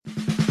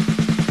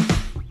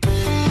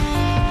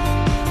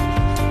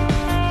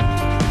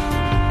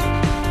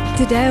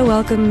Today I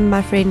welcome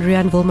my friend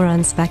Rian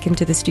Wilmerans back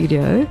into the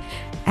studio,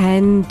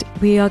 and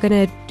we are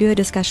going to do a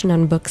discussion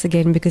on books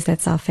again because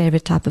that's our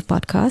favorite type of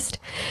podcast.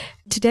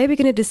 Today we're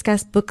going to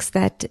discuss books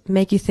that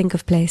make you think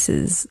of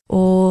places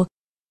or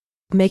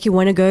make you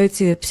want to go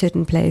to a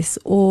certain place,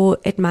 or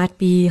it might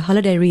be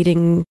holiday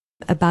reading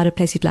about a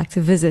place you'd like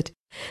to visit.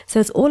 So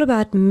it's all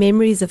about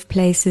memories of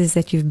places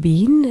that you've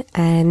been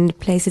and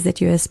places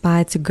that you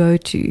aspire to go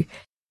to.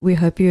 We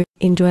hope you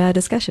enjoy our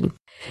discussion.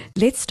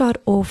 Let's start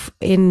off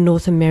in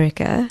North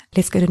America.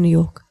 Let's go to New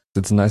York.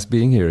 It's nice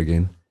being here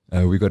again.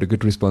 We got a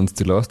good response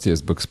to last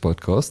year's books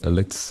podcast.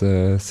 Let's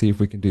see if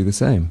we can do the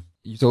same.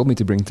 You told me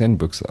to bring 10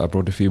 books. I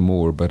brought a few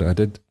more, but I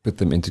did put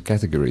them into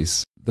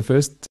categories. The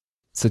first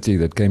city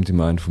that came to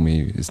mind for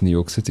me is New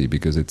York City,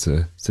 because it's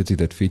a city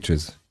that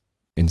features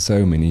in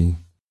so many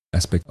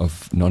aspects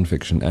of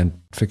non-fiction and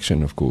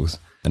fiction, of course.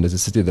 And it's a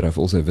city that I've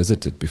also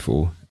visited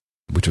before,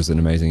 which was an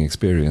amazing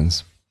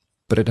experience.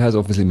 But it has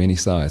obviously many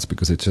sides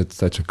because it's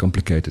such a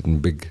complicated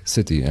and big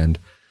city. And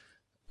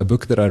a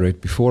book that I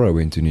read before I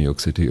went to New York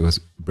City was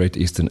Bret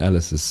Easton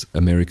Ellis's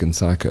American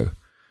Psycho,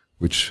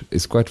 which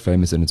is quite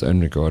famous in its own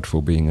regard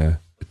for being a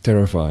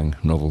terrifying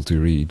novel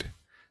to read.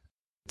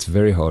 It's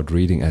very hard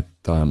reading at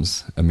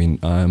times. I mean,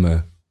 I am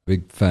a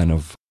big fan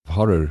of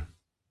horror,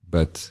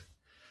 but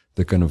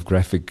the kind of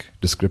graphic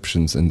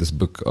descriptions in this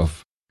book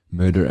of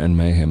murder and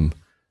mayhem,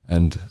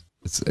 and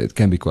it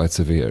can be quite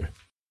severe.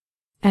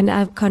 And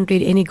I can't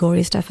read any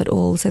gory stuff at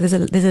all. So there's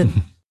a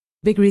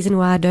big reason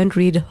why I don't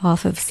read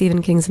half of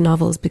Stephen King's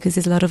novels, because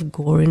there's a lot of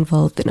gore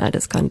involved and I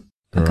just can't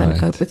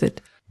cope with it.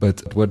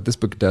 But what this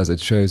book does, it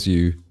shows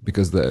you,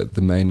 because the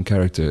main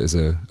character is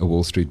a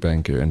Wall Street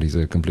banker and he's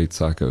a complete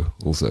psycho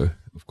also,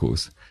 of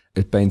course.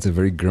 It paints a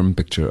very grim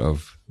picture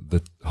of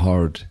the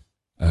hard,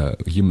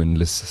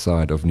 humanless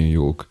side of New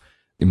York,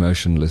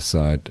 emotionless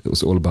side. It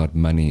was all about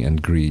money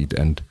and greed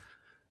and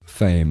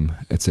fame,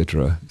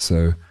 etc.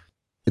 So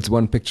it's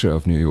one picture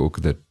of New York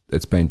that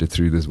it's painted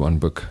through this one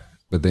book.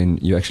 But then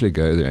you actually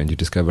go there and you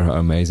discover how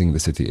amazing the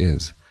city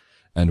is.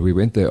 And we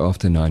went there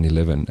after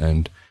 9/11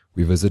 and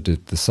we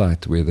visited the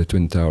site where the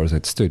Twin Towers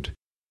had stood.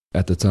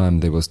 At the time,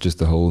 there was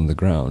just a hole in the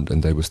ground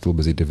and they were still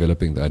busy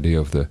developing the idea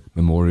of the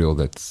memorial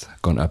that's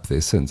gone up there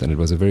since. And it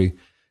was a very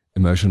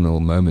emotional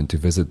moment to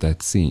visit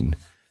that scene.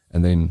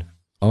 And then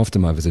after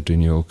my visit to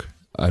New York,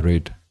 I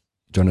read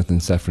Jonathan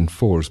Safran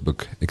Foer's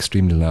book,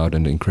 Extremely Loud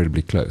and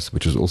Incredibly Close,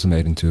 which was also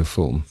made into a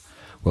film.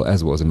 Well,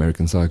 as was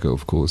American Psycho,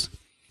 of course.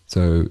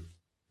 So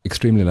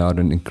Extremely Loud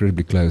and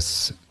Incredibly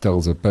Close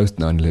tells a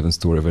post-9/11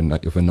 story of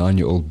a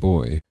 9-year-old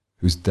boy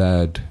whose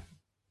dad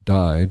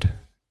died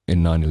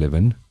in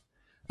 9/11.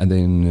 And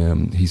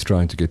then he's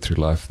trying to get through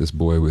life, this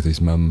boy, with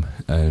his mum,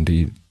 and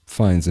he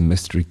finds a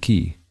mystery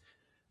key.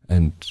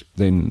 And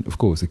then, of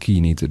course, the key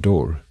needs a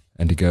door.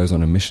 And he goes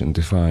on a mission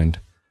to find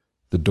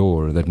the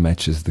door that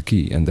matches the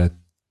key. And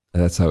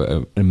that's how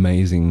an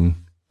amazing,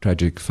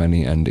 tragic,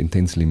 funny, and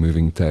intensely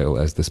moving tale,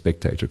 as The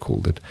Spectator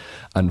called it,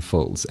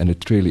 unfolds. And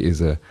it really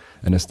is an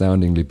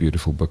astoundingly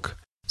beautiful book.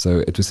 So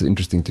it was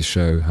interesting to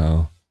show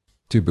how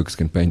two books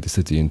can paint the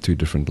city in two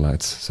different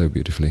lights so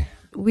beautifully.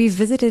 We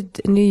visited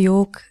New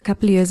York a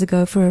couple of years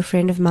ago for a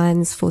friend of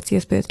mine's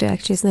 40th birthday.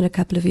 Actually, it's not a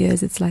couple of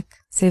years. It's like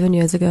 7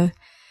 years ago.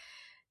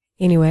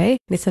 Anyway,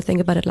 let's not think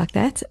about it like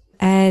that.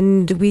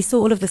 And we saw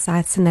all of the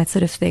sights and that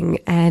sort of thing.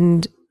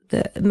 And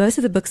most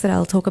of the books that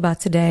I'll talk about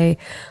today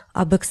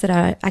are books that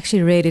I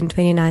actually read in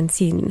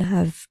 2019.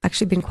 Have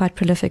actually been quite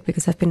prolific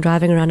because I've been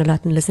driving around a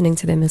lot and listening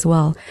to them as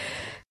well.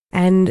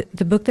 And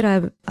the book that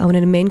I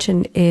wanted to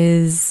mention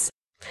is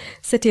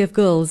City of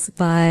Girls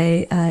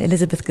by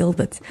Elizabeth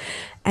Gilbert.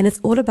 And it's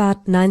all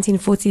about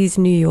 1940s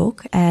New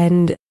York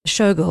and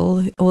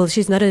showgirl. Well,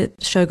 she's not a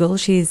showgirl.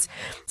 She's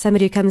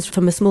somebody who comes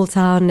from a small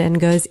town and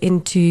goes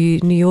into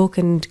New York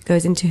and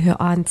goes into her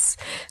aunt's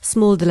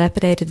small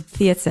dilapidated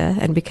theater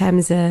and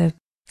becomes a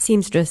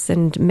seamstress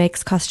and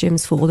makes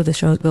costumes for all of the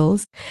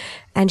showgirls.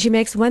 And she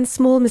makes one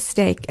small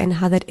mistake and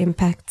how that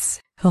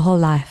impacts her whole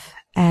life.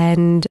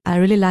 And I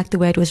really like the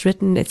way it was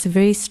written. It's a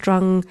very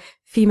strong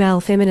female,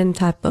 feminine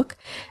type book.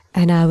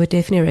 And I would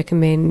definitely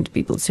recommend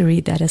people to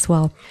read that as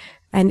well.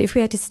 And if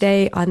we had to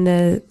stay on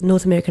the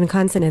North American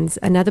continent,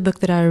 another book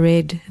that I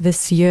read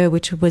this year,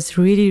 which was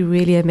really,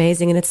 really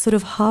amazing, and it's sort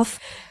of half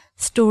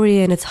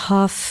story and it's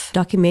half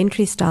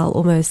documentary style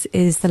almost,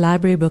 is The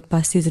Library Book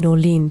by Susan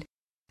Orlean.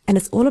 And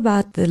it's all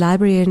about the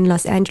library in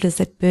Los Angeles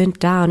that burnt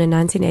down in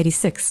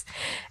 1986.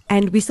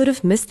 And we sort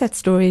of missed that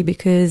story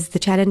because the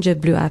Challenger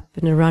blew up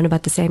in around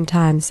about the same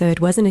time. So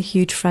it wasn't a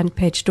huge front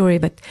page story,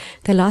 but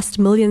they lost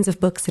millions of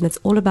books. And it's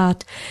all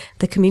about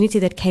the community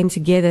that came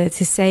together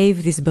to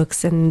save these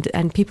books and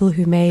people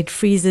who made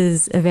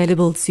freezers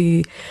available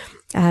to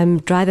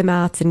dry them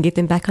out and get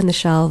them back on the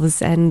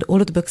shelves, and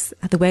all of the books,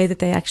 the way that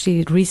they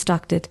actually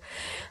restocked it.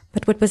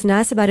 But what was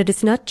nice about it,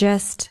 it's not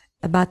just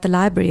about the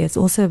library, it's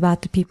also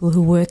about the people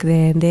who work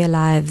there and their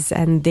lives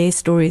and their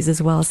stories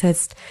as well. So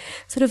it's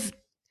sort of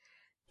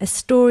a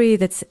story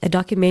that's a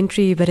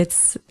documentary, but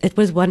it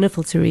was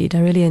wonderful to read. I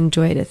really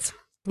enjoyed it.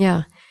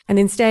 Yeah. And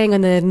then staying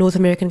on the North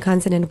American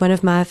continent, one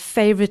of my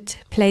favorite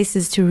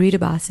places to read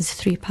about is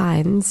Three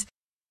Pines,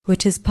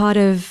 which is part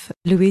of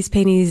Louise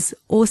Penny's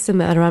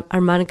awesome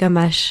Armand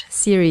Gamache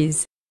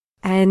series.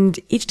 And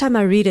each time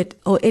I read it,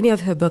 or any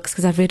of her books,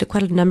 because I've read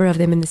quite a number of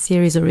them in the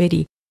series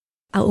already,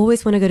 I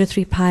always want to go to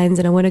Three Pines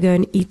and I want to go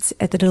and eat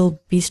at the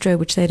little bistro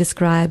which they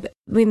describe.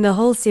 I mean, the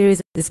whole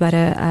series is about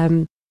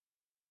a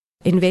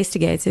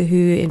investigator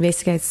who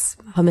investigates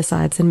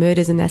homicides and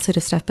murders and that sort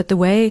of stuff. But the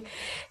way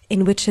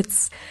in which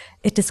it's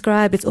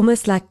described, it's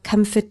almost like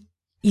comfort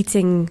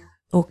eating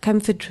or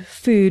comfort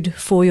food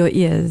for your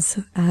ears.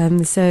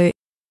 So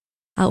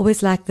I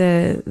always like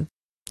the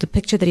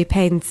picture that he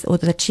paints, or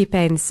that she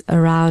paints,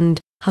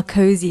 around how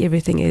cozy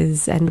everything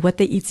is and what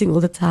they're eating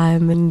all the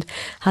time and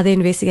how they're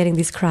investigating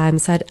these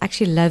crimes. So I'd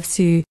actually love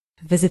to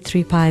visit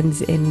Three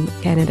Pines in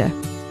Canada.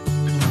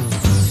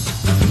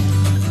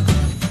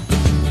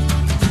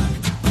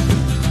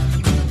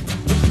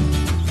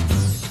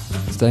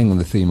 Staying on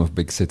the theme of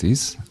big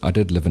cities, I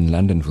did live in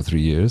London for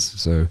 3 years,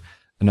 so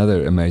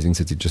another amazing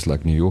city just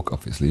like New York,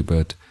 obviously,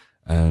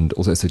 and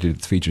also a city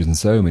that features in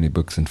so many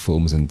books and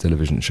films and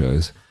television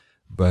shows.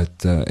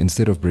 But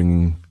instead of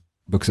bringing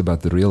books about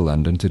the real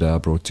London, today I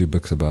brought 2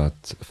 books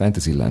about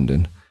fantasy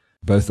London,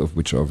 both of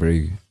which are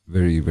very,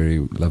 very, very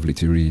lovely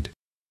to read.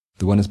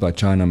 The one is by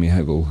China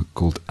Miéville,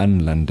 called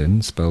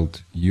Unlondon,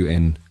 spelled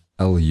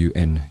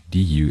Unlundun,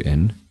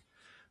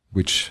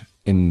 which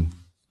in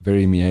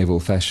very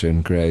Miéville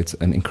fashion creates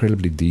an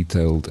incredibly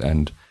detailed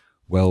and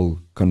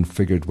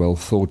well-configured,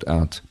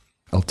 well-thought-out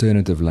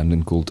alternative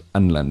London called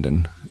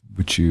Unlondon,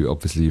 which you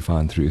obviously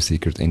find through a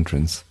secret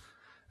entrance.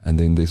 And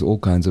then there's all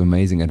kinds of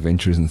amazing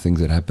adventures and things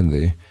that happen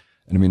there.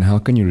 And I mean, how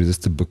can you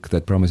resist a book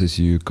that promises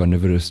you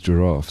carnivorous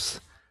giraffes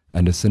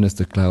and a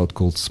sinister cloud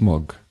called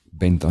smog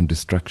bent on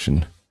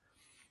destruction?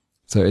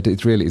 So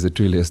it really is a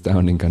truly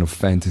astounding kind of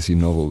fantasy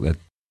novel that,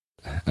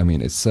 I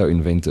mean, it's so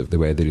inventive the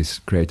way that he's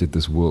created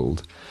this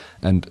world.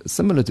 And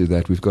similar to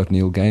that, we've got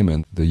Neil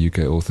Gaiman, the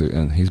UK author,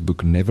 and his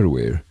book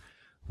Neverwhere,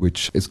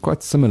 which is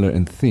quite similar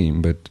in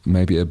theme, but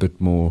maybe a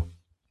bit more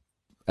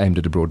aimed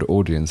at a broader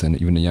audience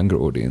and even a younger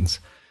audience.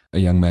 A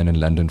young man in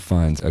London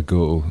finds a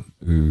girl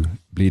who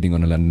bleeding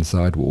on a London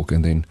sidewalk,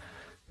 and then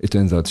it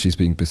turns out she's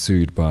being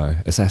pursued by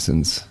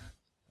assassins,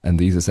 and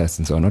these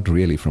assassins are not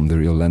really from the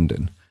real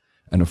London.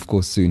 And of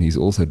course soon he's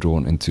also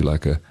drawn into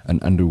like an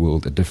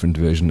underworld, a different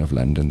version of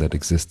London that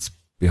exists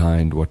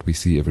behind what we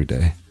see every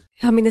day.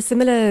 I mean, a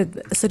similar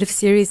sort of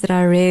series that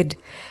I read,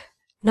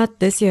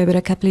 not this year, but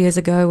a couple of years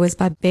ago, was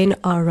by Ben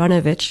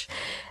Aronovich.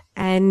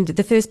 And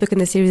the first book in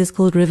the series is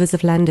called Rivers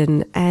of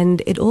London,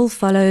 and it all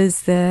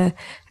follows the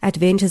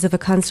adventures of a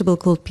constable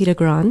called Peter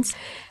Grant.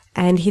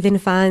 And he then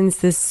finds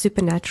this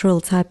supernatural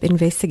type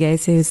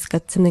investigator who's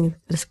got something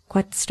that's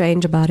quite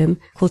strange about him,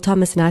 called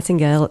Thomas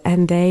Nightingale.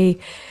 And they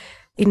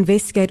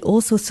investigate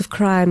all sorts of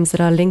crimes that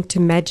are linked to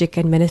magic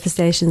and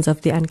manifestations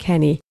of the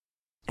uncanny.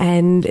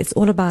 And it's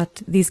all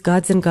about these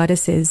gods and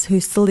goddesses who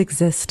still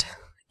exist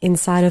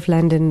inside of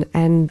London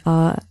and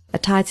are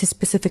tied to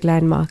specific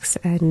landmarks.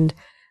 And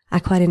I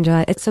quite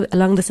enjoy it. It's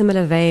along the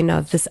similar vein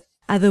of this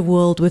other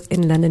world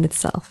within London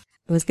itself.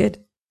 It was good.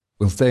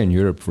 We'll stay in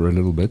Europe for a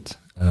little bit.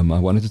 I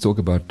wanted to talk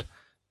about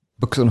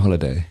books on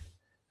holiday,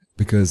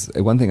 because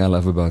one thing I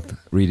love about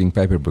reading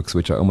paper books,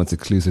 which I almost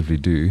exclusively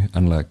do,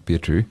 unlike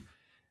Pietru,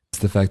 is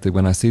the fact that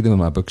when I see them on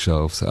my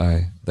bookshelves,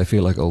 they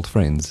feel like old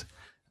friends.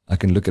 I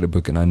can look at a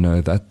book and I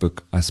know that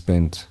book I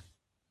spent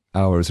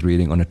hours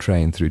reading on a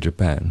train through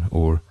Japan,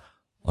 or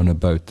on a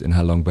boat in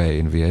Halong Bay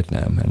in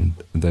Vietnam, and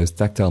those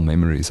tactile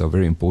memories are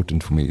very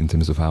important for me in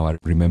terms of how I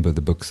remember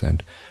the books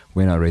and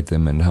when I read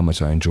them and how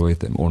much I enjoyed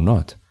them or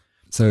not.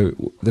 So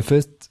the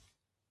first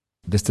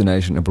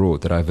destination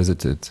abroad that I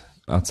visited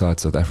outside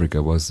South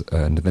Africa was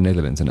the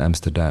Netherlands, in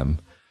Amsterdam,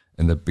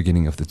 in the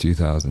beginning of the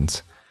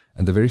 2000s.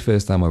 And the very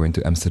first time I went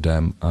to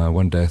Amsterdam,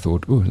 one day I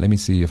thought, let me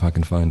see if I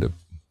can find a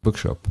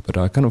bookshop. But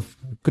I kind of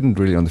couldn't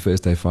really on the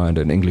first day find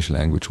an English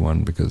language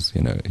one, because,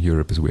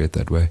 Europe is weird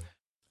that way.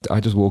 I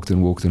just walked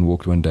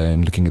one day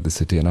and looking at the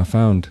city, and I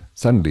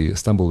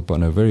stumbled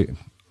upon a very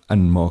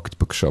unmarked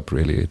bookshop,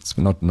 really. It's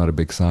not a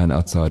big sign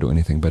outside or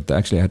anything, but they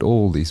actually had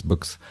all these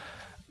books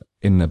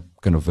in a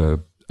kind of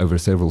over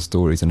several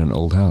stories in an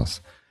old house,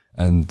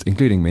 and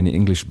including many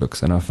English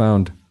books. And I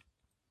found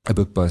a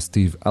book by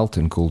Steve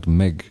Alton called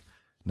Meg.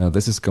 Now,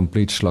 this is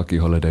complete schlocky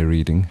holiday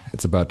reading.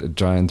 It's about a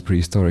giant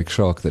prehistoric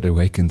shark that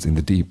awakens in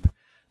the deep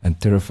and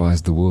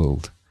terrifies the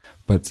world.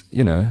 But,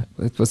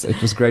 it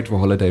was great for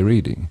holiday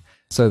reading.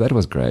 So that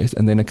was great.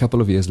 And then a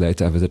couple of years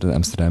later, I visited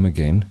Amsterdam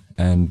again,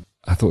 and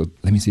I thought,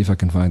 let me see if I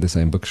can find the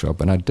same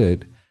bookshop. And I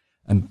did.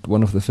 And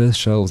one of the first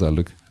shelves I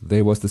looked,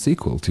 there was the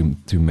sequel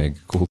to Meg,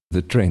 called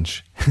The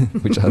Trench,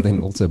 which I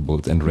then also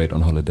bought and read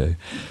on holiday.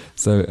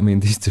 So, I mean,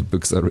 these 2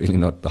 books are really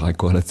not high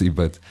quality,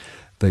 but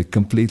they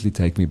completely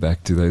take me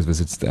back to those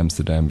visits to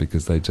Amsterdam,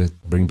 because they just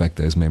bring back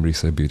those memories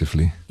so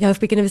beautifully. Yeah,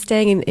 speaking of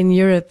staying in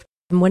Europe,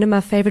 one of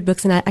my favorite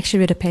books, and I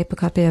actually read a paper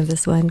copy of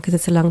this one because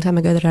it's a long time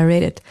ago that I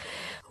read it,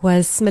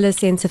 was Smilla's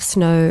Sense of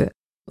Snow,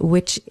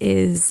 which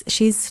is,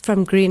 she's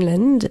from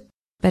Greenland,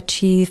 but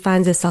she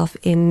finds herself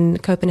in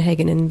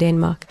Copenhagen in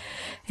Denmark.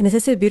 And it's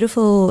just a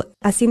beautiful,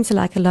 I seem to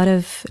like a lot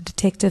of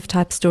detective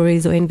type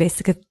stories or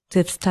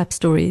investigative type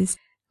stories.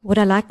 What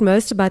I liked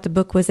most about the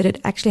book was that it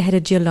actually had a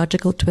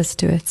geological twist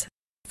to it.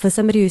 For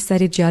somebody who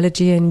studied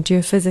geology and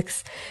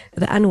geophysics,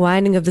 the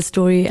unwinding of the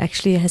story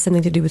actually has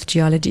something to do with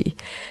geology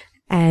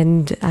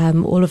and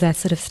all of that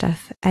sort of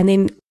stuff. And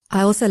then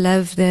I also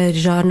love the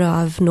genre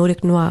of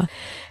Nordic noir.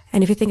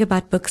 And if you think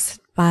about books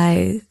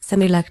by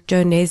somebody like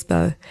Jo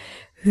Nesbø,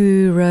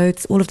 who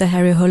wrote all of the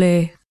Harry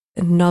Hole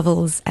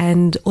novels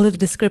and all of the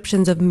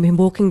descriptions of him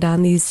walking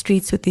down these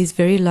streets with these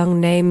very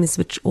long names,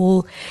 which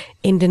all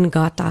end in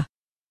Gata.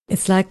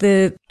 It's like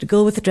the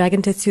girl with the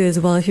dragon tattoo as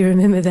well, if you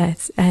remember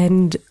that.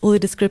 And all the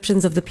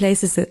descriptions of the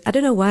places that, I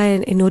don't know why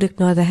in Nordic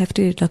noir they have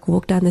to like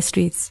walk down the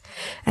streets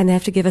and they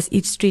have to give us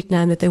each street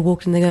name that they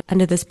walked and they go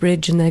under this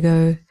bridge and they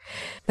go.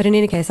 But in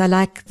any case, I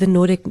like the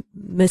Nordic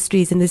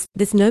mysteries, and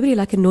there's nobody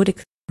like a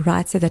Nordic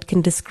writer that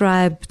can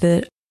describe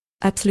the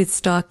absolute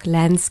stark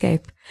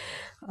landscape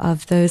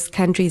of those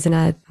countries, and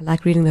I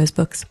like reading those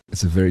books.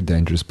 It's a very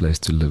dangerous place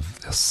to live.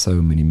 There's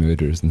so many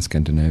murders in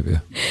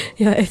Scandinavia.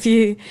 Yeah, if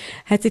you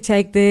had to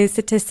take the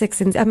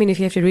statistics, and I mean, if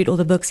you have to read all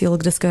the books, you'll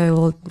just go,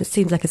 well, it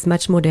seems like it's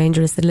much more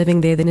dangerous than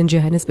living there than in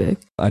Johannesburg.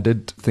 I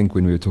did think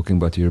when we were talking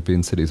about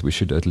European cities, we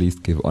should at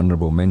least give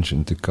honorable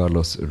mention to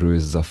Carlos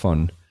Ruiz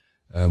Zafón.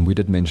 We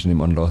did mention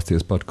him on last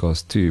year's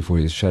podcast too for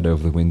his Shadow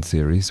of the Wind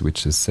series,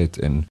 which is set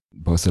in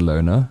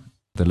Barcelona.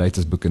 The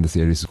latest book in the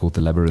series is called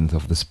The Labyrinth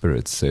of the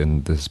Spirits,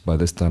 and by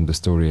this time the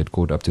story had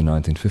caught up to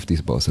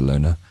 1950s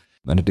Barcelona.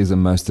 And it is a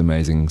most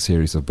amazing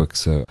series of books,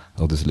 so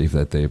I'll just leave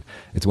that there.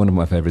 It's one of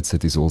my favorite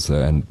cities also,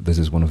 and this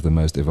is one of the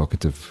most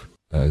evocative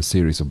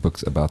series of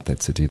books about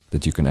that city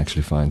that you can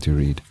actually find to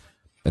read.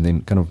 And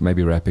then kind of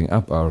maybe wrapping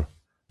up our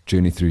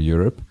journey through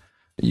Europe,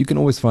 you can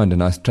always find a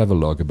nice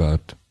travelogue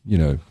about,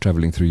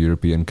 traveling through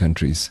European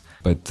countries.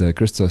 But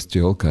Christos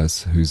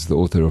Tsiolkas, who's the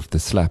author of The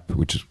Slap,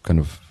 which is kind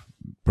of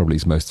probably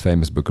his most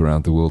famous book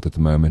around the world at the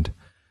moment,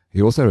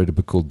 he also wrote a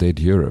book called Dead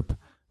Europe,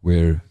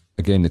 where,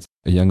 again, it's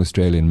a young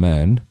Australian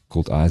man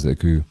called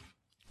Isaac who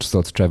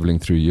starts traveling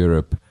through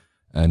Europe,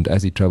 and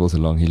as he travels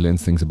along, he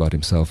learns things about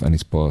himself and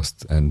his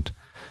past, and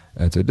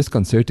it's a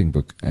disconcerting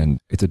book, and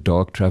it's a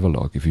dark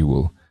travelogue, if you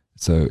will.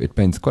 So it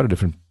paints quite a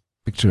different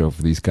picture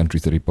of these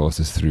countries that he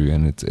passes through,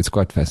 and it's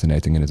quite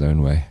fascinating in its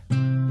own way.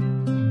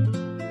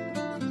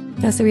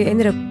 So we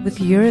ended up with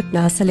Europe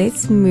now, so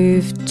let's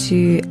move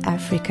to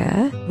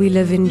Africa. We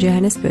live in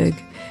Johannesburg,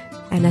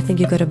 and I think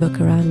you've got a book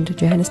around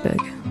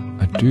Johannesburg.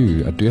 I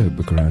do have a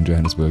book around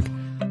Johannesburg.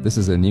 This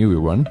is a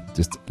newer one,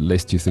 just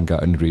lest you think I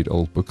only read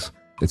old books.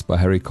 It's by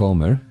Harry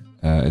Calmer.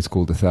 It's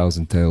called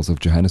 1,000 Tales of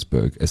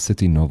Johannesburg, a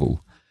city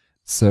novel.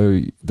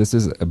 So this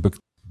is a book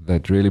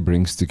that really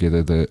brings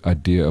together the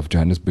idea of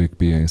Johannesburg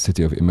being a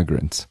city of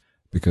immigrants,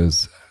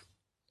 because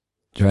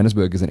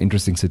Johannesburg is an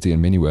interesting city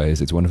in many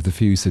ways. It's one of the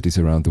few cities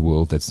around the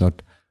world that's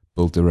not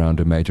built around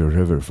a major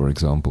river, for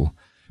example,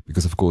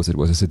 because of course it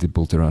was a city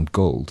built around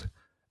gold,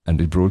 and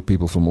it brought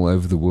people from all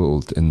over the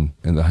world in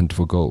the hunt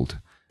for gold.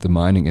 The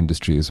mining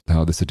industry is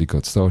how the city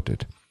got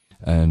started,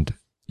 and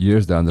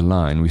years down the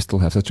line we still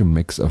have such a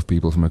mix of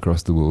people from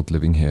across the world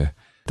living here.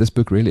 This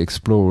book really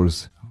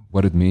explores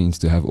what it means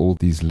to have all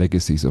these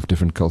legacies of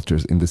different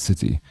cultures in the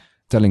city,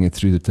 telling it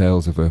through the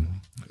tales of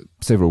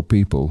several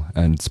people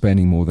and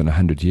spanning more than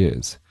 100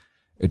 years.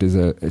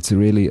 It's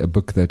really a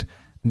book that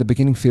in the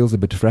beginning feels a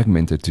bit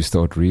fragmented to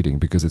start reading,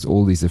 because it's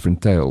all these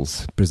different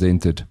tales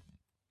presented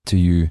to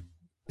you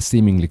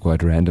seemingly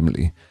quite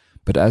randomly.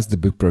 But as the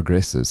book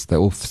progresses, they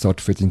all start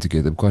fitting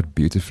together quite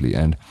beautifully,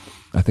 and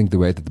I think the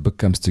way that the book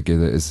comes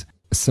together is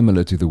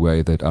similar to the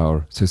way that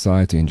our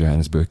society in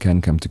Johannesburg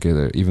can come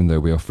together, even though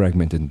we are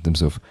fragmented in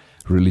terms of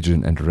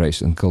religion and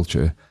race and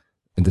culture.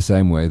 In the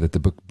same way that the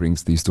book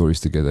brings these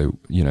stories together,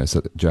 so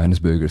that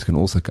Johannesburgers can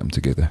also come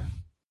together.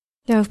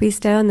 Yeah, if we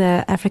stay on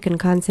the African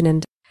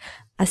continent,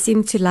 I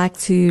seem to like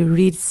to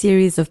read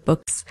series of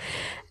books.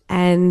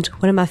 And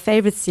one of my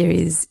favorite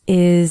series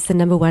is the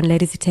 #1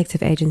 Ladies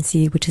Detective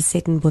Agency, which is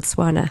set in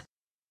Botswana.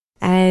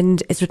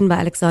 And it's written by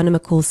Alexander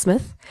McCall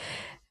Smith.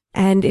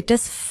 And it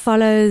just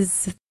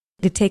follows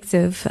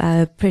detective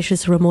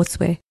Precious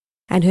Ramotswe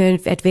and her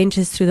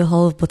adventures through the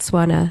whole of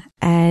Botswana.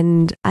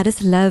 And I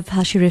just love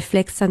how she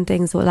reflects on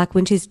things, like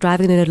when she's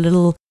driving in a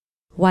little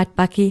white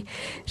bakkie,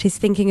 she's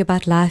thinking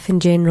about life in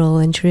general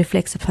and she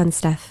reflects upon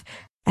stuff.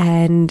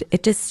 And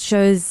it just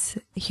shows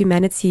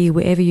humanity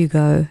wherever you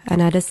go.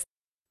 And I just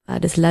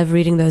love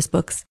reading those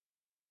books.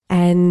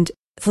 And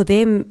for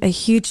them, a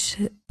huge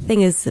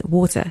thing is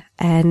water.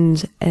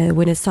 And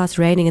when it starts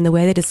raining, and the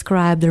way they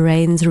describe the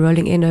rains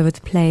rolling in over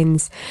the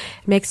plains,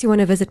 it makes you want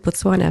to visit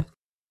Botswana.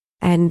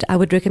 And I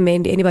would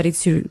recommend anybody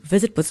to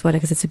visit Botswana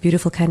because it's a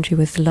beautiful country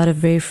with a lot of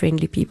very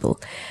friendly people.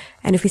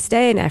 And if we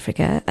stay in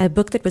Africa, a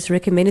book that was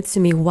recommended to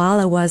me while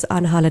I was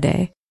on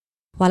holiday,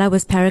 while I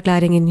was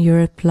paragliding in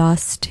Europe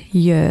last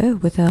year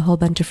with a whole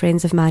bunch of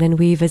friends of mine, and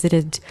we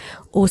visited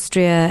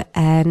Austria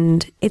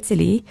and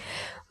Italy,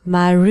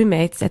 my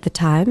roommates at the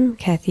time,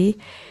 Kathy,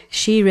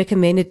 she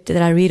recommended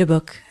that I read a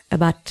book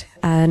about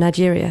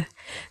Nigeria.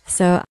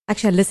 So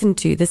actually I listened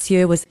to, this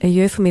year was a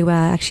year for me where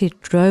I actually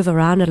drove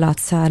around a lot.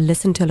 So I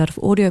listened to a lot of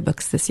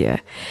audiobooks this year.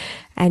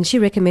 And she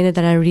recommended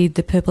that I read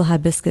The Purple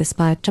Hibiscus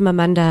by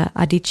Chimamanda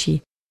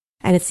Adichie.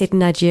 And it's set in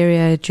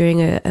Nigeria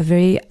during a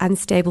very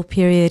unstable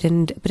period.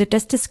 But it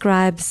just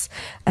describes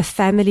a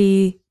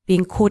family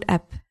being caught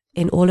up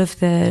in all of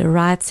the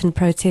riots and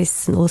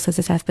protests and all sorts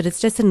of stuff. But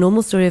it's just a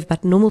normal story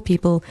about normal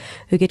people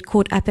who get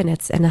caught up in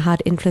it and how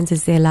it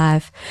influences their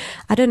life.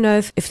 I don't know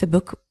if the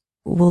book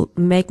will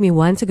make me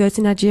want to go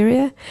to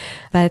Nigeria,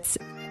 but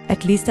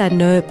at least I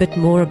know a bit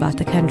more about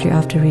the country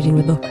after reading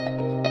the book.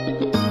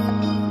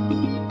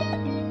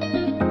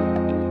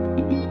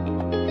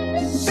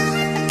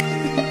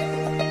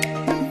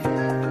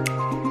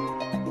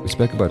 We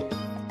spoke about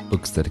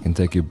books that can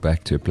take you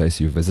back to a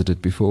place you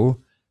visited before,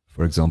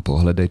 for example, a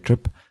holiday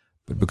trip,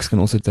 but books can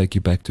also take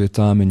you back to a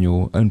time in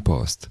your own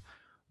past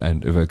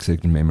and evoke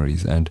certain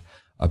memories. And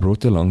I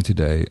brought along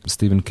today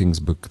Stephen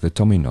King's book, The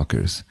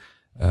Tommyknockers.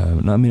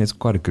 I mean, it's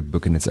quite a good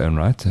book in its own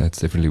right. It's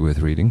definitely worth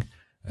reading.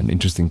 An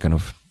interesting kind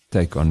of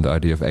take on the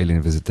idea of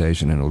alien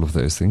visitation and all of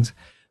those things.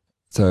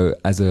 So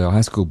as a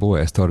high school boy,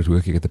 I started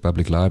working at the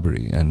public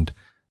library, and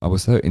I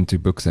was so into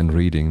books and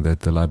reading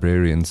that the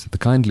librarians, the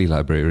kindly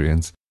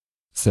librarians,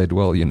 said,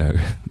 well, you know,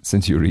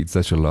 since you read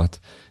such a lot,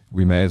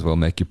 we may as well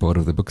make you part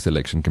of the book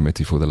selection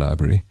committee for the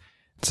library.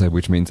 So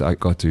which means I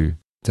got to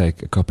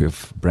take a copy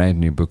of brand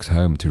new books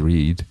home to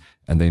read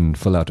and then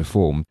fill out a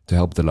form to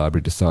help the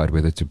library decide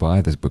whether to buy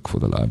this book for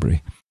the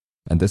library.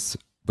 And this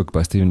book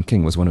by Stephen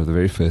King was one of the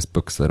very first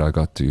books that I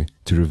got to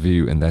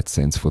review in that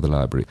sense for the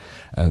library.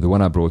 The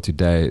one I brought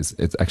today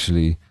it's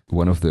actually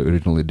one of the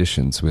original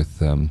editions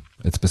with a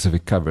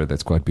specific cover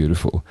that's quite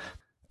beautiful.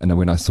 And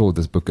when I saw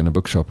this book in a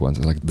bookshop once, I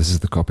was like, this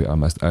is the copy I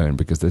must own,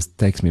 because this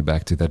takes me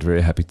back to that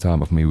very happy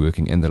time of me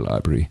working in the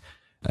library.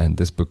 And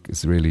this book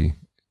is really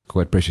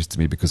quite precious to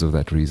me because of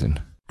that reason.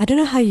 I don't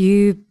know how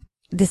you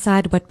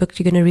decide what book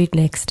you're going to read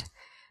next.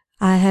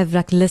 I have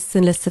like lists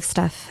and lists of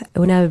stuff.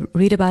 When I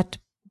read about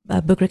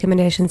book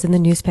recommendations in the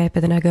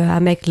newspaper, then I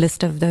make a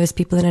list of those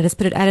people and I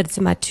just add it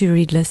to my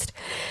to-read list.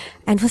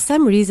 And for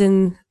some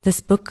reason,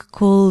 this book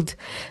called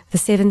The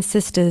Seven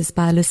Sisters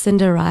by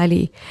Lucinda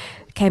Riley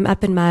came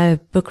up in my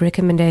book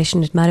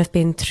recommendation. It might have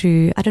been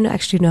through, I don't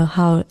actually know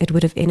how it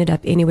would have ended up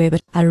anywhere,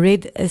 but I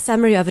read a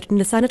summary of it and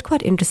it sounded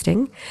quite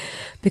interesting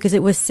because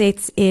it was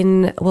set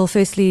in, well,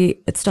 firstly,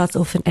 it starts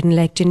off in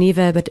Lake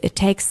Geneva, but it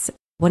takes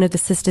one of the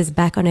sisters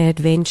back on an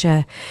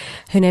adventure.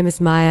 Her name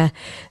is Maya,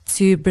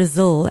 to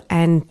Brazil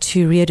and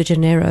to Rio de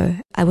Janeiro.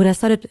 When I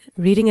started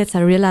reading it,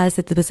 I realized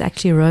that there was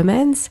actually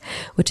romance,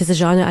 which is a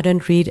genre I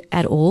don't read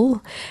at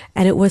all.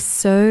 And it was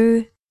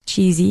so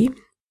cheesy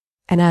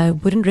and I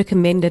wouldn't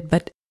recommend it,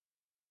 but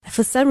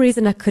for some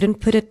reason I couldn't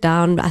put it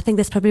down. I think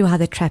that's probably how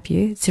they trap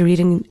you to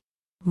reading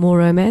more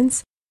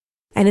romance.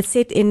 And it's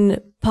set in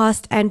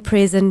past and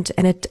present,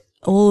 and it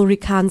all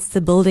recounts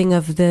the building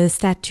of the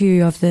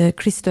statue of the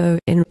Cristo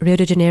in Rio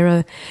de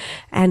Janeiro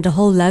and the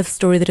whole love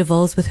story that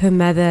evolves with her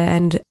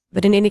mother.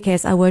 But in any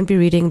case, I won't be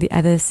reading the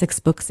other 6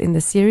 books in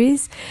the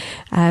series.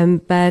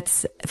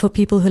 But for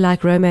people who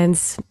like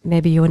romance,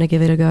 maybe you want to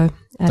give it a go.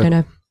 I don't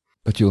know.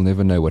 But you'll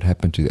never know what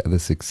happened to the other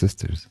 6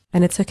 sisters.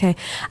 And it's okay.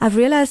 I've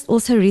realized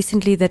also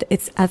recently that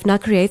I've now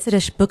created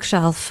a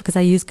bookshelf because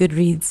I use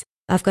Goodreads.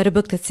 I've got a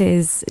book that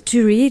says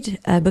to read,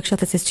 a bookshelf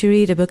that says to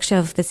read, a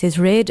bookshelf that says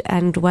read,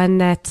 and one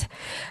that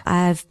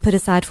I've put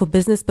aside for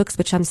business books,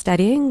 which I'm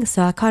studying.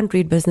 So I can't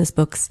read business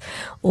books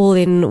all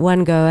in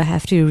one go. I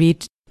have to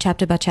read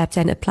chapter by chapter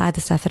and apply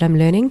the stuff that I'm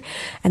learning.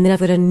 And then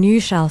I've got a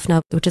new shelf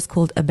now, which is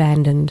called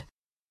Abandoned.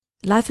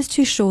 Life is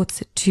too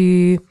short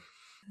to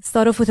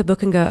start off with a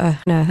book and go,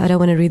 oh, no, I don't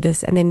want to read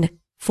this. And then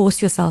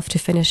force yourself to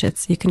finish it.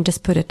 So you can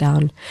just put it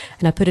down.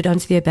 And I put it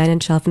onto the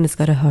abandoned shelf and it's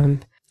got a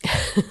home.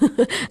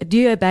 Do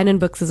you abandon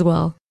books as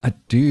well? I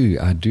do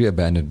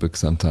abandon books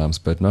sometimes,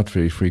 but not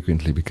very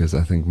frequently because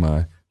I think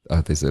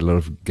there's a lot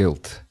of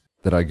guilt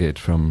that I get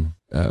from.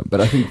 But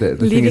I think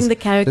that leaving the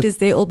characters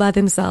there all by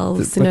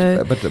themselves.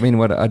 But I mean,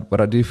 what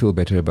I do feel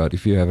better about,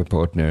 if you have a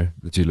partner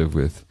that you live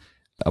with,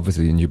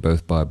 obviously, and you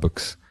both buy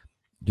books,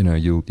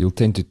 you'll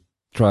tend to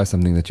try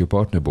something that your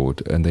partner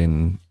bought, and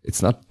then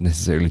it's not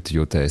necessarily to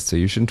your taste. So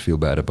you shouldn't feel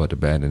bad about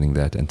abandoning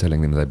that and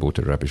telling them they bought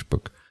a rubbish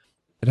book.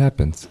 It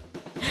happens.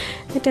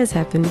 It does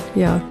happen,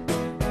 yeah.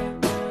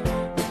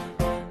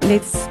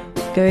 Let's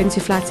go into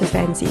Flights of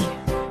Fancy.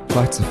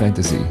 Flights of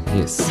Fantasy,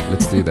 yes,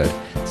 let's do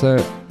that.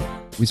 So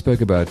we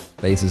spoke about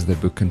places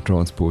that book can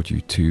transport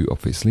you to,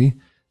 obviously.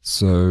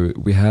 So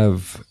we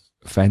have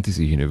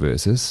fantasy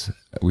universes.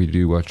 We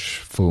do watch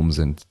films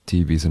and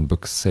TVs and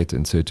books set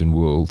in certain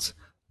worlds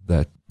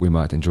that we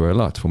might enjoy a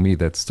lot. For me,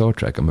 that's Star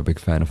Trek. I'm a big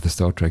fan of the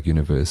Star Trek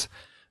universe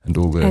and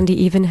all the... And he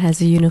even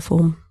has a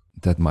uniform.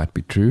 That might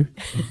be true.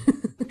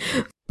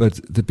 But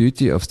the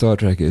beauty of Star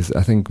Trek is,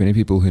 I think many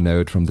people who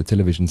know it from the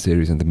television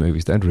series and the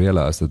movies don't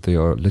realize that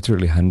there are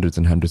literally hundreds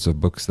and hundreds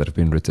of books that have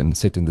been written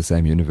set in the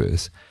same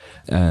universe.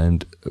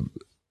 And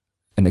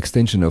an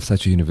extension of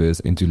such a universe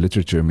into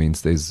literature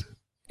means there's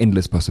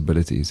endless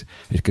possibilities.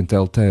 It can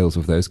tell tales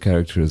of those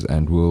characters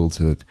and worlds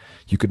that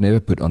you could never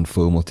put on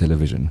film or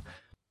television.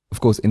 Of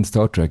course, in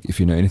Star Trek, if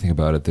you know anything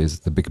about it,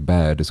 there's the big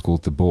bad is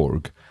called the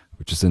Borg,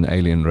 which is an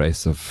alien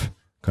race of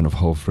kind of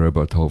half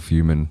robot, half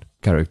human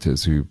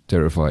characters who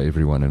terrify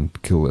everyone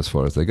and kill as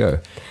far as they go.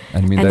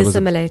 And I mean, and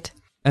assimilate.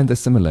 And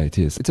assimilate,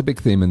 yes. It's a big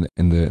theme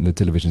in the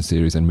television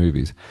series and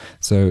movies.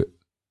 So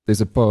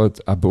there's a part,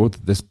 I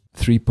bought this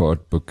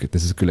 3-part book.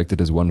 This is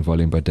collected as 1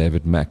 volume by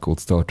David Mack called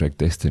Star Trek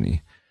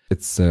Destiny.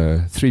 It's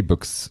 3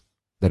 books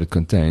that it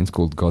contains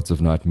called Gods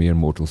of Night, Mere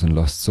Mortals and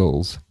Lost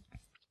Souls.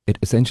 It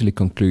essentially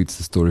concludes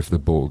the story of the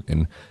Borg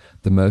in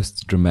the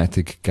most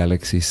dramatic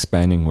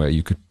galaxy-spanning way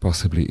you could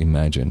possibly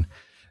imagine.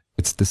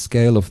 It's the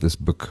scale of this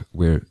book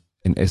where,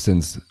 in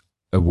essence,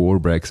 a war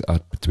breaks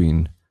out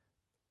between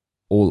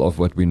all of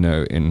what we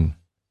know in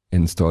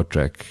Star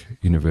Trek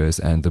universe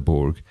and the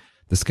Borg.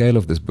 The scale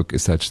of this book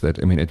is such that,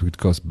 I mean, it would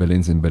cost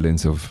billions and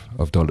billions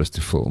of dollars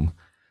to film.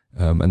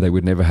 And they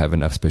would never have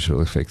enough special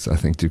effects, I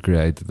think, to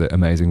create the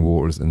amazing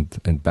wars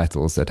and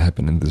battles that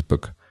happen in this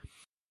book.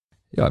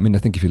 Yeah, I mean, I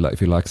think if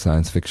you like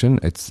science fiction,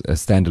 it's a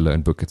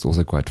standalone book. It's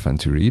also quite fun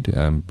to read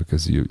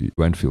because you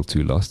won't feel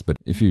too lost. But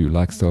if you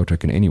like Star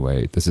Trek in any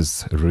way, this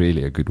is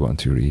really a good one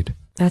to read.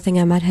 I think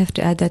I might have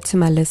to add that to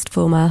my list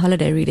for my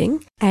holiday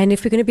reading. And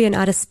if we're going to be in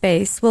outer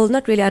space, well,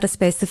 not really outer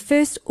space, the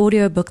first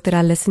audiobook that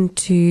I listened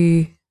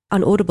to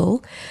on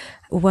Audible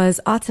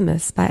was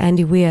Artemis by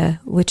Andy Weir,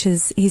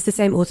 he's the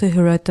same author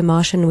who wrote The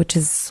Martian, which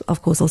is,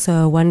 of course, also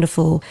a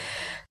wonderful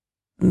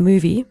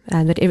movie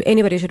that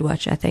anybody should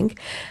watch, I think.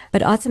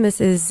 But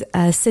Artemis is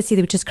a city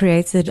which is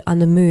created on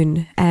the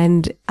moon.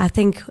 And I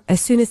think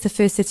as soon as the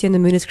first city on the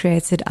moon is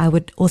created, I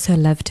would also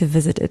love to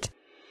visit it.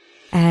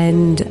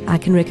 And I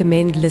can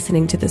recommend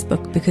listening to this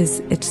book because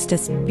it's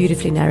just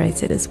beautifully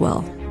narrated as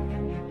well.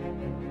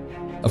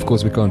 Of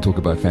course, we can't talk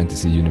about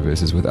fantasy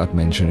universes without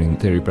mentioning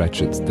Terry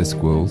Pratchett's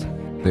Discworld.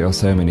 There are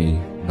so many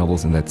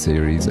novels in that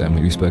series, and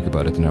we spoke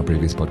about it in our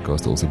previous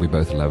podcast also. We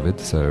both love it,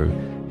 so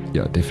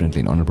yeah,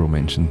 definitely an honorable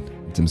mention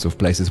in terms of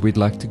places we'd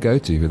like to go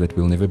to that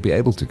we'll never be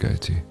able to go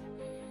to.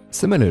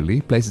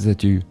 Similarly, places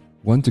that you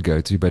want to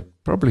go to but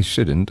probably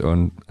shouldn't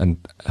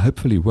and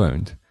hopefully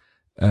won't.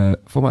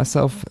 For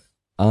myself,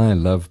 I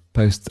love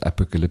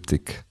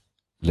post-apocalyptic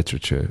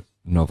literature,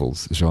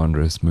 novels,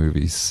 genres,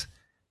 movies,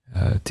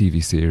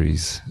 TV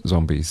series,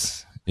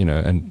 zombies,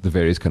 and the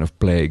various kind of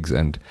plagues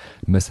and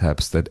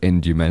mishaps that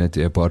end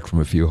humanity apart from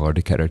a few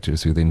hardy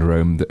characters who then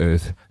roam the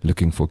earth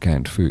looking for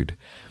canned food.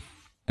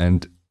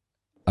 And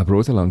I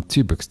brought along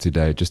 2 books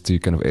today just to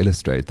kind of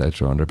illustrate that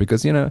genre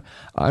because,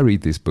 I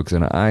read these books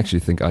and I actually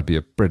think I'd be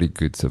a pretty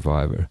good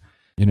survivor.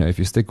 If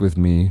you stick with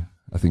me,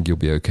 I think you'll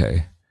be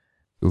okay.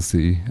 We'll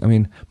see. I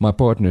mean, my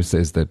partner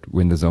says that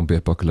when the zombie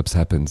apocalypse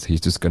happens,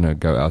 he's just going to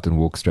go out and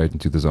walk straight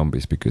into the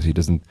zombies because he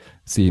doesn't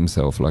see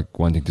himself like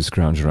wanting to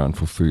scrounge around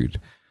for food.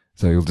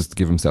 So he'll just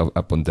give himself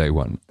up on day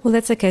one. Well,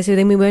 that's okay. So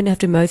then we won't have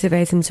to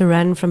motivate him to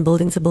run from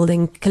building to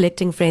building,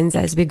 collecting friends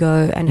as we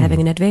go and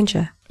having an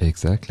adventure.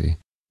 Exactly.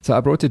 So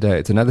I brought today,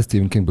 it's another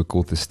Stephen King book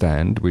called The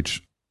Stand,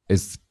 which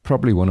is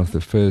probably one of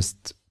the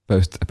first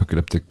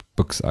post-apocalyptic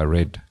books I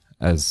read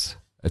as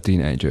a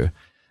teenager.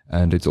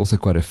 And it's also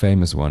quite a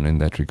famous one in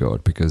that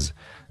regard because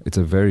it's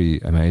a very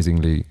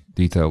amazingly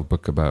detailed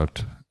book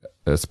about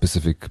a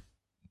specific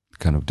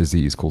kind of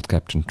disease called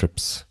Captain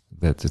Trips.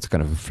 That it's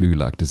kind of a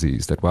flu-like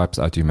disease that wipes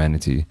out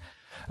humanity,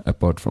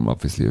 apart from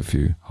obviously a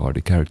few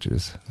hardy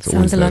characters.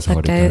 Sounds a lot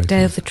like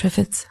Day of the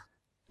Triffids.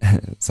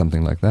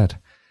 Something like that.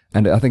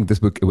 And I think this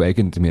book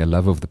awakened in me a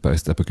love of the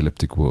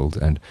post-apocalyptic world.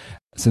 And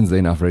since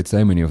then, I've read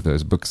so many of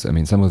those books. I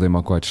mean, some of them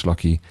are quite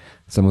schlocky,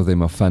 some of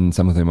them are fun,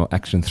 some of them are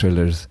action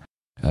thrillers,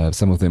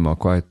 some of them are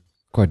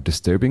quite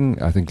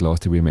disturbing. I think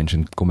last year we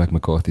mentioned Cormac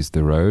McCarthy's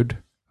The Road,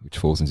 which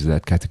falls into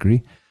that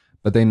category.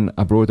 But then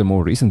I brought a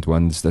more recent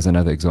one. There's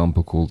another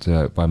example called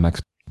by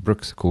Max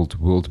Brooks called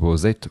World War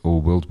Z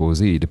or World War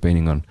Z,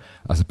 depending on,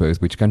 I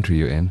suppose, which country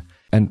you're in.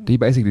 And he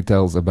basically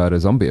tells about a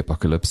zombie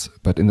apocalypse,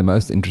 but in the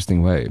most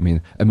interesting way. I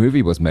mean, a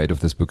movie was made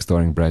of this book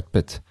starring Brad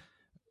Pitt,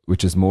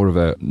 which is more of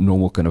a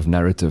normal kind of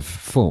narrative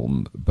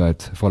film,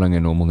 but following a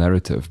normal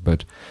narrative.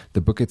 But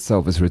the book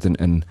itself is written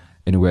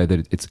in a way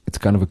that it's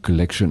kind of a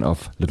collection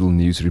of little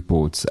news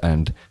reports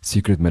and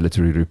secret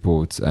military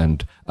reports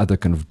and other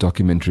kind of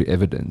documentary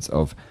evidence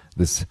of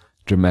this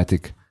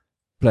dramatic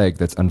plague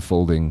that's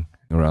unfolding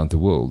around the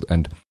world.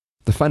 And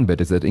the fun bit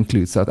is that it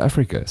includes South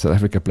Africa. South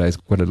Africa plays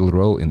quite a little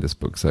role in this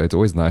book. So it's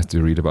always nice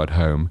to read about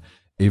home,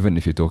 even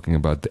if you're talking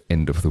about the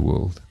end of the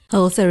world. I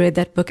also read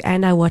that book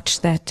and I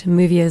watched that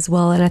movie as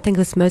well. And I think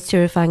what's most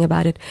terrifying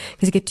about it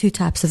is you get 2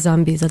 types of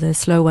zombies, are the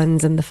slow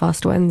ones and the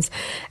fast ones.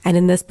 And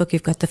in this book,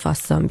 you've got the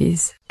fast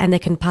zombies and they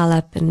can pile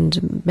up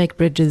and make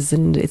bridges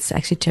and it's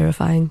actually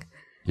terrifying.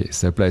 Yes,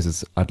 so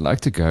places I'd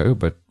like to go,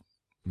 but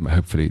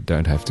hopefully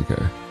don't have to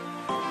go.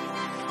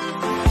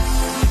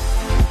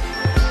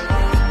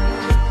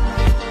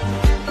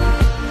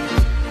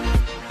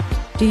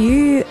 Do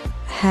you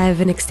have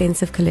an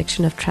extensive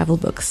collection of travel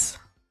books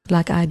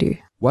like I do?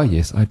 Why,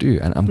 yes, I do,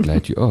 and I'm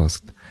glad you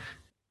asked.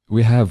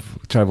 We have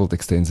traveled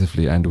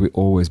extensively, and we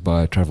always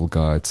buy travel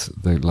guides,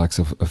 the likes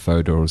of a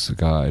Fodor's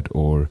guide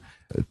or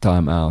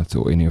Time Out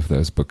or any of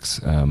those books,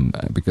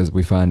 because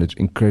we find it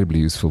incredibly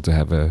useful to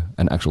have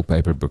an actual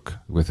paper book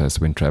with us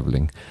when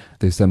traveling.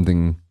 There's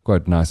something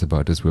quite nice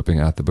about just whipping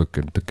out the book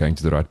and going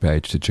to the right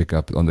page to check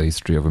up on the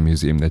history of a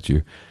museum that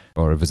you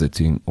are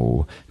visiting,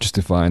 or just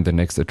to find the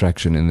next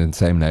attraction in the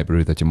same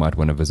neighborhood that you might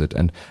want to visit.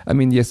 And I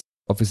mean, yes,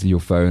 obviously your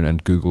phone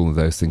and Google and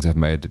those things have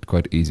made it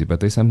quite easy, but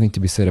there's something to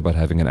be said about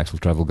having an actual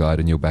travel guide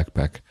in your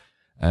backpack.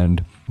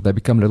 And they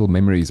become little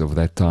memories of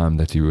that time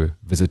that you were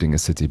visiting a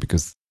city,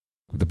 because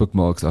the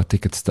bookmarks are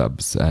ticket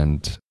stubs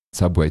and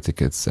subway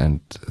tickets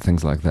and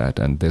things like that.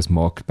 And there's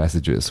marked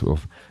passages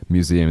of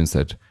museums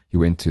that you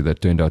went to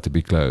that turned out to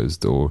be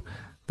closed or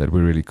that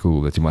were really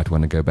cool that you might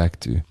want to go back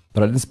to.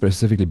 But I didn't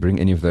specifically bring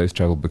any of those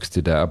travel books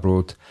today.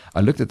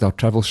 I looked at our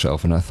travel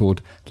shelf and I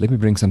thought, let me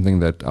bring something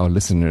that our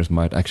listeners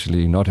might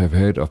actually not have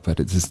heard of, but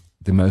it's just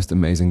the most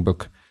amazing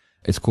book.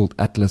 It's called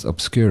Atlas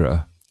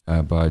Obscura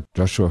by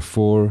Joshua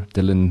Foer,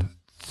 Dylan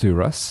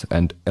Thuras,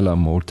 and Ella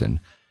Morton.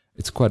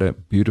 It's quite a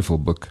beautiful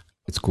book.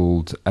 It's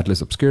called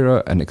Atlas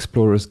Obscura, An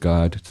Explorer's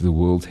Guide to the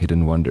World's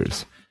Hidden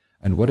Wonders.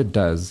 And what it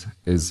does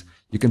is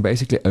you can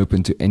basically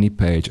open to any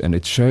page and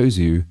it shows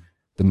you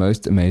the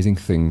most amazing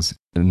things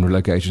in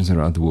locations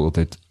around the world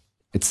that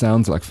it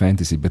sounds like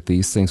fantasy, but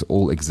these things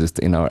all exist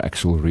in our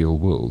actual real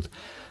world.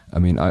 I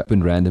mean, I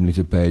opened randomly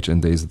to a page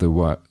and there's the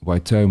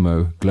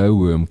Waitomo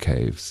glowworm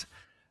caves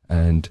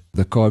and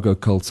the cargo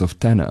cults of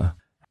Tana,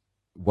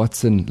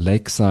 Watson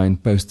Lake Sign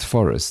Post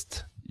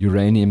Forest,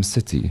 Uranium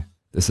City,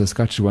 the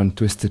Saskatchewan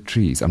Twisted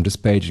Trees. I'm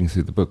just paging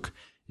through the book.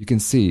 You can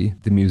see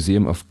the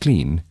Museum of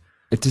Clean.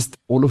 It just,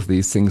 all of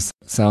these things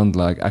sound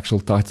like actual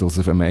titles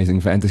of amazing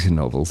fantasy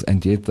novels,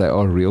 and yet they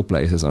are real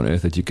places on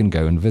Earth that you can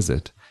go and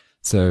visit.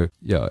 So,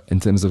 yeah, in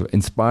terms of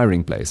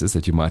inspiring places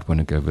that you might want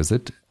to go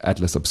visit,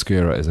 Atlas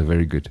Obscura is a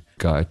very good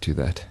guide to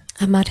that.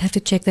 I might have to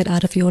check that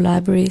out of your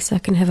library so I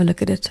can have a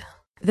look at it.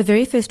 The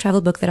very first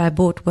travel book that I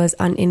bought was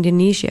on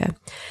Indonesia.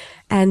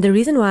 And the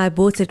reason why I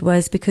bought it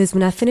was because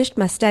when I finished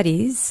my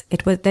studies,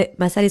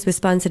 my studies were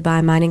sponsored by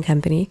a mining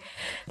company.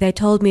 They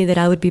told me that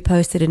I would be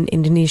posted in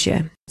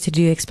Indonesia to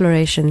do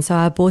exploration. So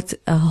I bought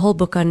a whole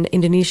book on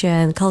Indonesia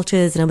and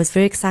cultures, and I was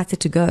very excited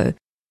to go.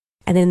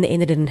 And then in the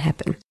end, it didn't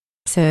happen.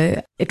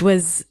 So it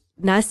was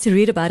nice to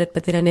read about it,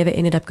 but then I never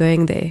ended up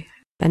going there.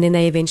 And then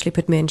they eventually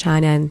put me in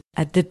China, and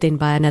I did then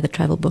buy another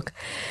travel book.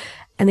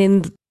 And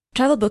then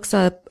travel books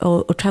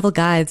or travel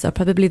guides are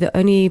probably the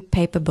only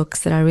paper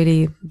books that I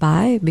really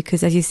buy,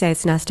 because as you say,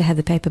 it's nice to have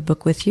the paper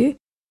book with you.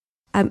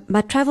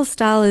 My travel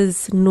style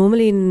is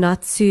normally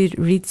not to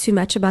read too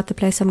much about the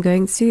place I'm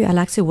going to. I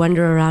like to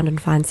wander around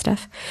and find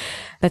stuff.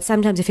 But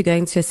sometimes if you're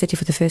going to a city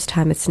for the first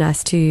time, it's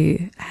nice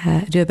to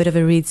do a bit of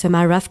a read. So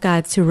my rough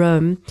guide to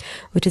Rome,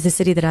 which is a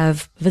city that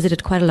I've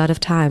visited quite a lot of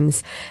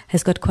times,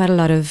 has got quite a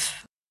lot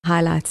of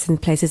highlights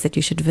and places that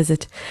you should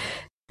visit.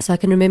 So I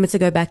can remember to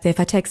go back there. If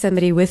I take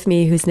somebody with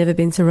me who's never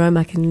been to Rome,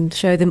 I can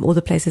show them all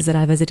the places that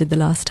I visited the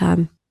last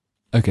time.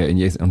 Okay, and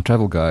yes, on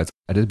travel guides,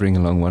 I did bring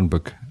along one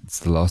book. It's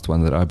the last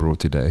one that I brought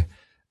today.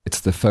 It's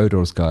the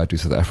Fodor's Guide to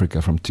South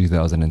Africa from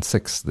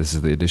 2006. This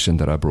is the edition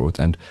that I brought.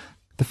 And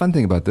the fun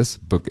thing about this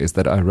book is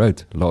that I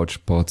wrote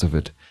large parts of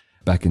it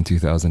back in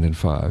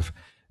 2005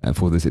 and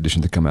for this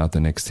edition to come out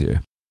the next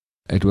year.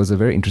 It was a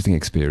very interesting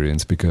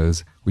experience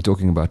because we're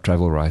talking about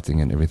travel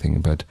writing and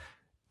everything, but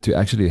to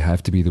actually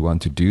have to be the one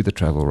to do the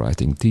travel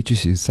writing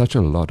teaches you such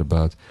a lot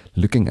about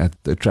looking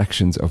at the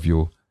attractions of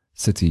your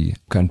city,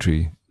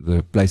 country,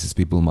 the places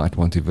people might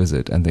want to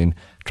visit, and then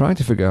trying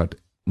to figure out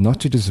not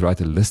to just write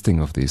a listing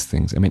of these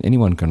things. I mean,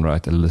 anyone can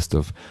write a list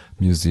of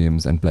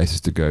museums and places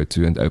to go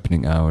to and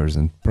opening hours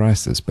and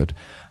prices, but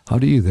how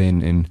do you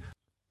then, in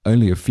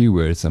only a few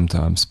words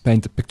sometimes,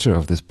 paint a picture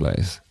of this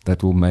place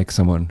that will make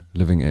someone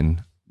living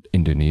in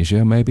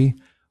Indonesia maybe,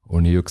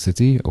 or New York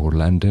City, or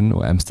London,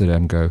 or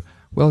Amsterdam go,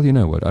 well, you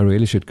know what, I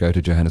really should go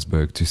to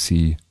Johannesburg to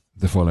see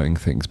the following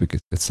things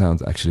because it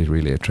sounds actually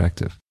really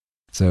attractive.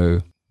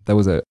 So that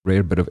was a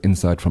rare bit of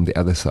insight from the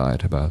other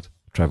side about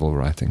travel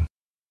writing.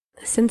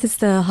 Since it's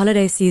the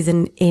holiday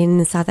season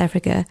in South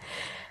Africa,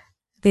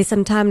 there's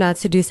some time now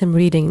to do some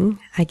reading,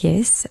 I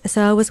guess.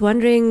 So I was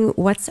wondering,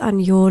 what's on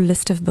your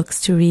list of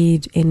books to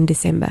read in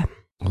December?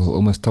 Well,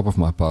 almost top of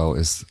my pile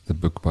is the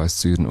book by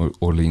Susan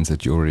Orleans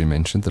that you already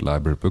mentioned, the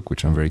library book,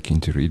 which I'm very keen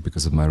to read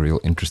because of my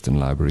real interest in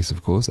libraries,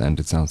 of course, and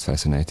it sounds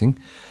fascinating.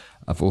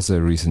 I've also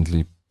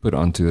recently put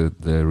onto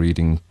the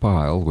reading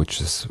pile,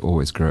 which is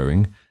always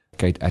growing,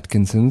 Kate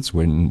Atkinson's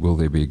When Will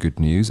There Be Good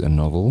News, a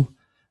novel.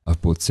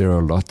 I've bought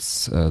Sarah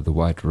Lott's The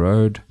White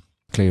Road,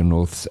 Claire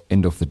North's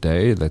End of the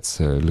Day. That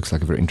looks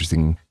like a very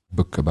interesting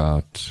book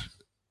about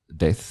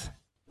death,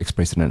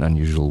 expressed in an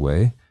unusual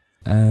way.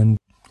 And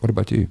what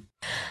about you?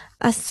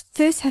 I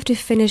first have to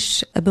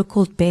finish a book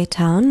called Bear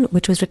Town,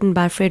 which was written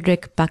by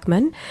Fredrik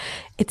Backman.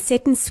 It's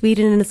set in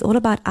Sweden and it's all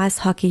about ice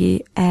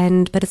hockey,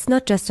 but it's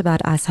not just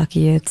about ice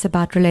hockey. It's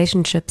about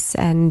relationships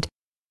and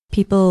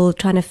people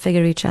trying to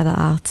figure each other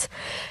out.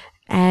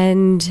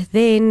 And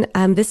then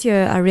this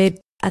year I read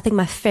I think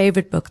my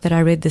favorite book that I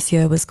read this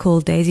year was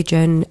called Daisy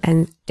Jones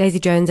and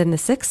the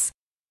Six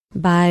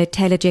by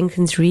Taylor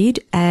Jenkins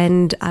Reid.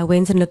 And I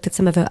went and looked at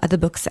some of her other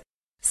books.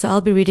 So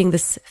I'll be reading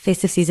this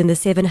festive season, The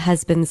Seven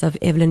Husbands of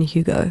Evelyn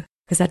Hugo,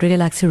 because I'd really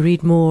like to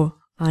read more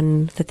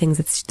on the things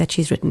that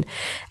she's written.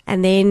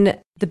 And then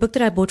the book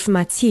that I bought for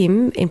my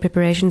team in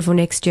preparation for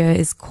next year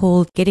is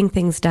called Getting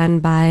Things Done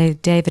by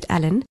David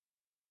Allen.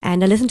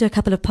 And I listened to a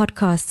couple of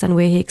podcasts on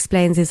where he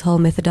explains his whole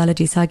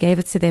methodology. So I gave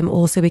it to them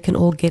all so we can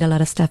all get a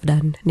lot of stuff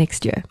done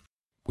next year.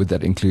 Would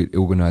that include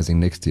organizing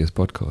next year's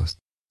podcast?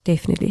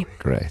 Definitely.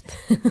 Great.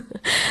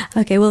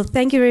 Okay, well,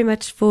 thank you very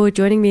much for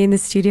joining me in the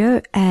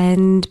studio.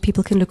 And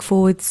people can look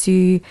forward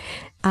to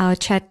our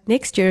chat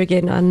next year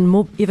again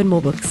on even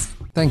more books.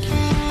 Thank you.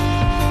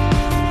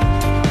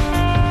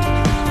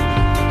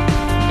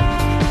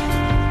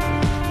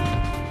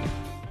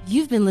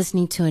 You've been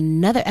listening to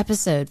another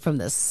episode from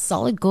the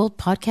Solid Gold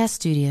Podcast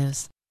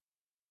Studios.